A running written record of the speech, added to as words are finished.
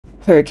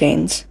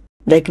Hurricanes.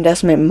 They can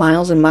decimate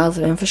miles and miles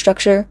of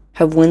infrastructure,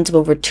 have winds of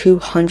over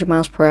 200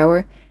 miles per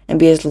hour, and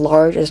be as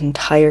large as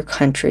entire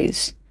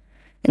countries.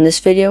 In this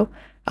video,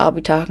 I'll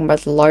be talking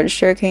about the largest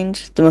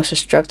hurricanes, the most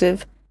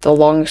destructive, the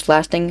longest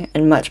lasting,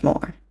 and much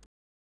more.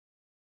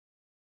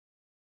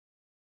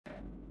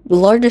 The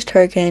largest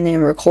hurricane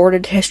in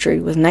recorded history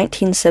was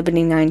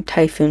 1979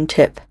 Typhoon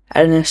Tip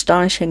at an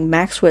astonishing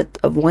max width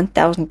of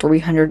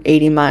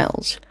 1,380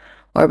 miles,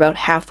 or about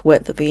half the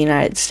width of the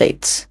United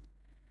States.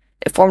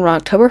 It formed on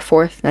October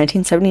 4th,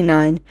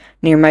 1979,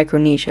 near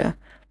Micronesia,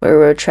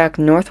 where it would track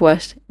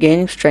northwest,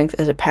 gaining strength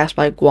as it passed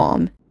by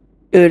Guam.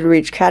 It would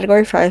reach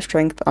Category 5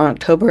 strength on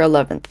October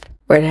 11th,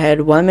 where it had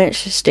 1-minute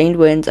sustained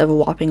winds of a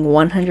whopping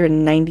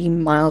 190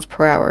 miles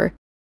per hour,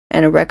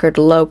 and a record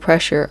low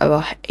pressure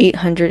of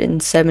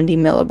 870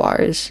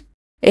 millibars.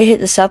 It hit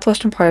the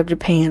southwestern part of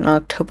Japan on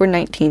October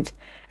 19th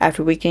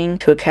after weakening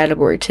to a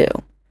Category 2.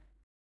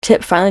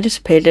 Tip finally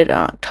dissipated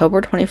on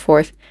October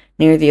 24th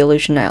near the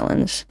Aleutian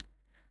Islands.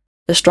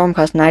 The storm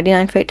caused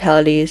 99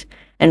 fatalities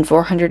and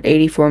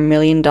 $484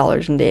 million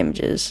in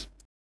damages.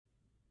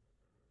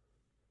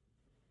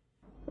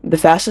 The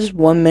fastest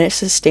 1-minute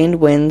sustained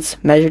winds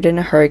measured in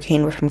a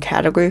hurricane were from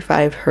Category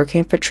 5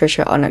 Hurricane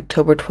Patricia on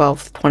October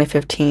 12,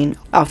 2015,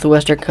 off the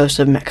western coast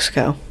of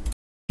Mexico.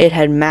 It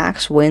had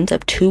max winds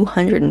of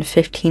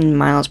 215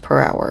 miles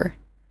per hour.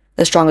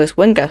 The strongest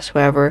wind gust,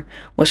 however,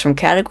 was from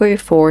Category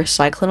 4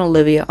 Cyclone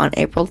Olivia on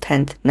April 10,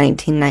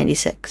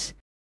 1996.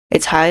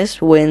 Its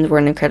highest winds were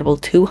an incredible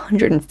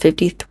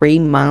 253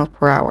 miles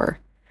per hour.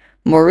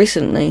 More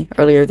recently,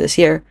 earlier this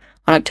year,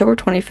 on October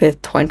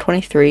 25,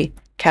 2023,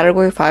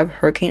 Category 5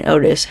 Hurricane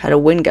Otis had a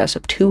wind gust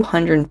of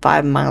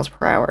 205 miles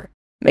per hour,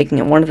 making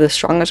it one of the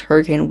strongest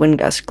hurricane wind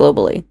gusts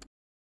globally.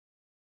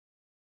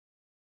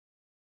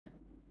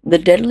 The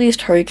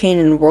deadliest hurricane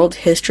in world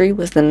history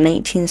was the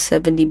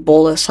 1970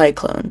 Bola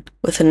cyclone,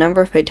 with a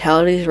number of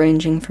fatalities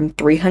ranging from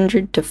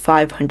 300 to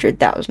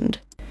 500,000.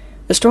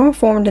 The storm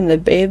formed in the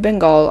Bay of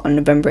Bengal on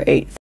November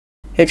 8th.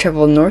 It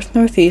traveled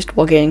north-northeast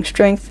while gaining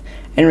strength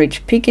and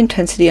reached peak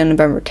intensity on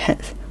November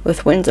 10th,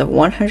 with winds of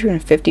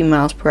 150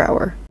 miles per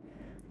hour.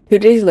 2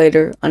 days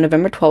later, on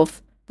November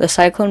 12th, the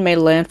cyclone made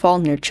landfall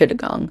near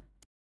Chittagong.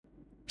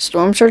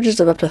 Storm surges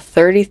of up to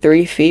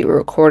 33 feet were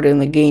recorded in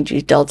the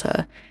Ganges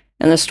Delta,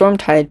 and the storm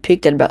tide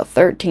peaked at about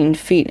 13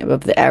 feet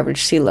above the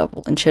average sea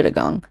level in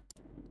Chittagong.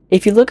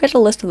 If you look at a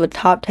list of the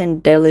top 10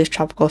 deadliest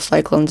tropical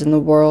cyclones in the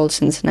world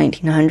since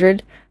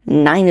 1900,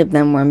 9 of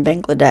them were in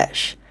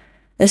Bangladesh.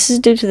 This is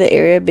due to the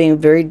area being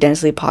very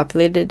densely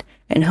populated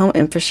and home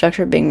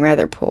infrastructure being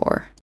rather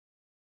poor.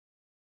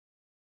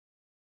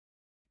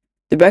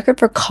 The record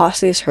for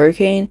costliest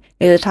hurricane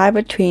is a tie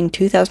between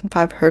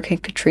 2005 Hurricane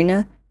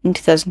Katrina and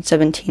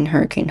 2017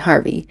 Hurricane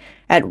Harvey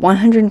at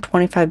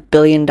 $125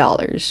 billion.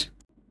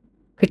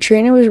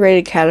 Katrina was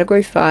rated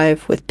Category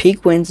 5 with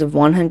peak winds of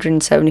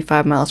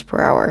 175 miles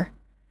per hour.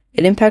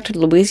 It impacted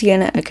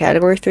Louisiana at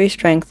Category 3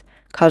 strength,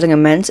 causing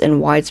immense and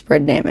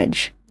widespread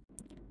damage.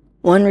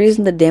 One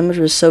reason the damage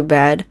was so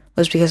bad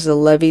was because the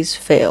levees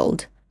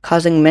failed,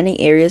 causing many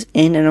areas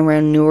in and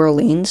around New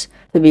Orleans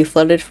to be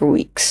flooded for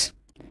weeks.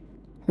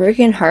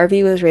 Hurricane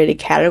Harvey was rated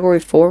Category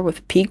 4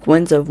 with peak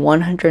winds of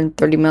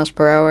 130 miles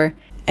per hour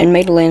and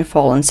made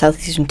landfall in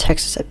southeastern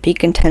Texas at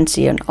peak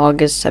intensity on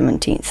August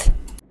 17th.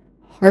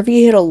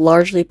 Harvey hit a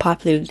largely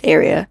populated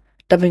area,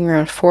 dumping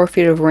around 4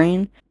 feet of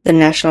rain, the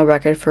national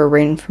record for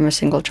rain from a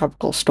single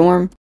tropical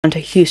storm, onto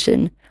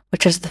Houston,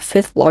 which has the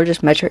 5th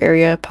largest metro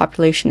area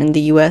population in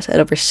the U.S. at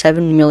over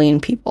 7 million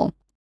people.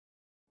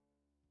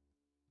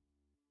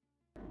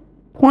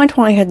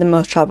 2020 had the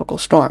most tropical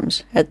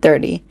storms, at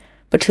 30,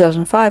 but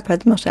 2005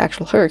 had the most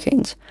actual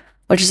hurricanes,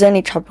 which is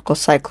any tropical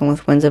cyclone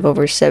with winds of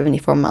over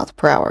 74 miles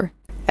per hour,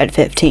 at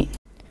 15.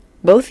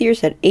 Both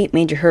years had 8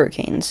 major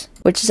hurricanes,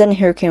 which is any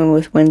hurricane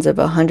with winds of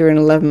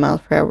 111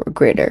 miles per hour or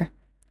greater.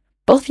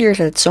 Both years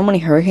had so many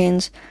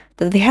hurricanes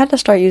that they had to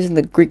start using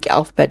the Greek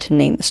alphabet to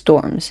name the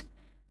storms.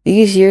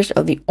 These years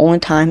are the only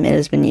time it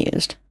has been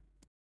used.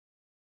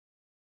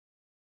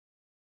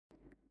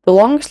 The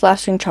longest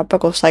lasting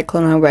tropical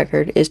cyclone on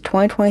record is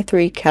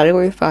 2023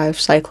 Category 5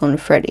 Cyclone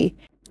Freddy,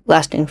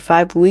 lasting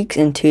 5 weeks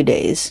and 2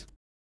 days.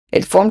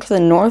 It formed to the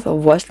north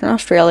of Western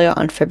Australia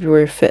on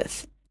February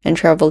 5th, and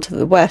traveled to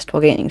the west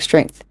while gaining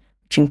strength,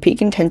 reaching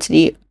peak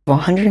intensity of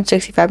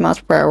 165 miles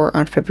per hour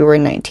on February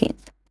 19th.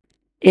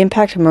 It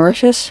impacted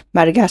Mauritius,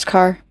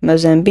 Madagascar,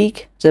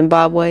 Mozambique,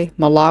 Zimbabwe,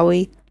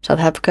 Malawi, South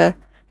Africa,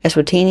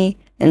 Eswatini,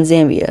 and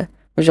Zambia,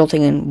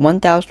 resulting in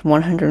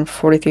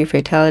 1,143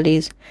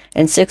 fatalities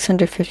and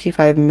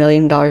 $655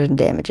 million in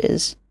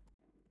damages.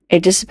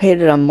 It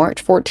dissipated on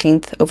March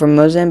 14th over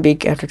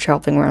Mozambique after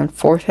traveling around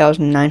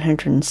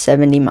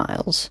 4,970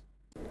 miles.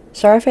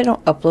 Sorry if I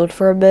don't upload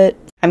for a bit.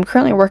 I'm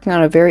currently working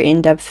on a very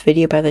in-depth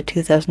video about the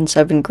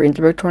 2007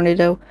 Greensburg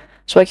tornado,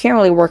 so I can't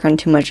really work on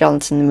too much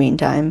else in the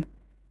meantime.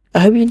 I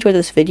hope you enjoyed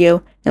this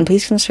video, and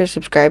please consider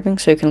subscribing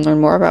so you can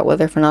learn more about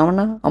weather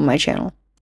phenomena on my channel.